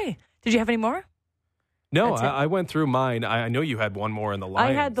 Okay. Did you have any more? No, I went through mine. I know you had one more in the Lions.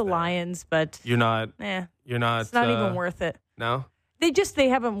 I had the Lions, but you're not. You're not. It's not even worth it. No. They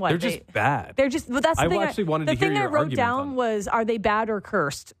haven't what? They're just bad. They're just. Well, that's the thing. Actually wanted to hear your thing I wrote argument down was, are they bad or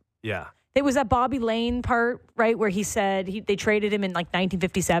cursed? Yeah. It was that Bobby Lane part, right, where he said they traded him in like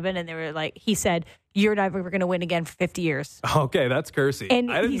 1957, and they were like, he said, "You're never going to win again for 50 years." Okay, that's cursy. And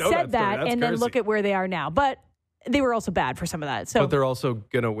I didn't he know said that, story. and cursy. then look at where they are now. But they were also bad for some of that. So, but they're also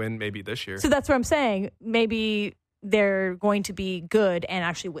going to win maybe this year. So that's what I'm saying. Maybe they're going to be good and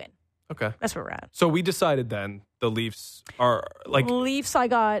actually win. Okay, that's where we're at. So we decided then the Leafs are like Leafs. I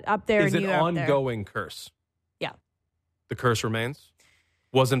got up there. Is and an you ongoing curse? Yeah, the curse remains.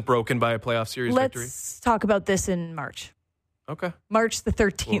 Wasn't broken by a playoff series victory? Let's talk about this in March. Okay. March the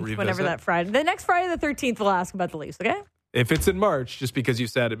 13th, whenever that Friday. The next Friday the 13th, we'll ask about the Leafs, okay? If it's in March, just because you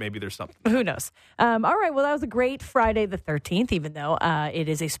said it, maybe there's something. Who knows? All right, well, that was a great Friday the 13th, even though it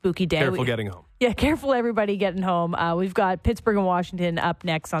is a spooky day. Careful getting home. Yeah, careful everybody getting home. We've got Pittsburgh and Washington up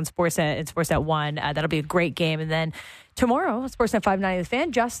next on Sportsnet and Sportsnet 1. That'll be a great game. And then tomorrow, Sportsnet 590 The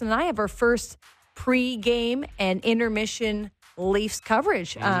Fan, Justin and I have our first pre-game and intermission Leafs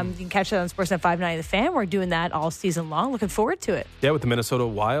coverage. You can catch that on Sportsnet 590 The Fan. We're doing that all season long. Looking forward to it. Yeah, with the Minnesota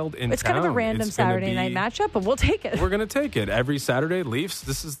Wild in It's town. kind of a random Saturday night matchup, but we'll take it. We're going to take it. Every Saturday, Leafs.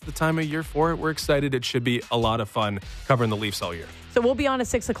 This is the time of year for it. We're excited. It should be a lot of fun covering the Leafs all year. So we'll be on at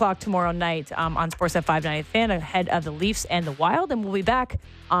 6 o'clock tomorrow night on Sportsnet 590 The Fan ahead of the Leafs and the Wild. And we'll be back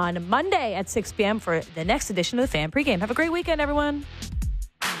on Monday at 6 p.m. for the next edition of The Fan pregame. Have a great weekend, everyone.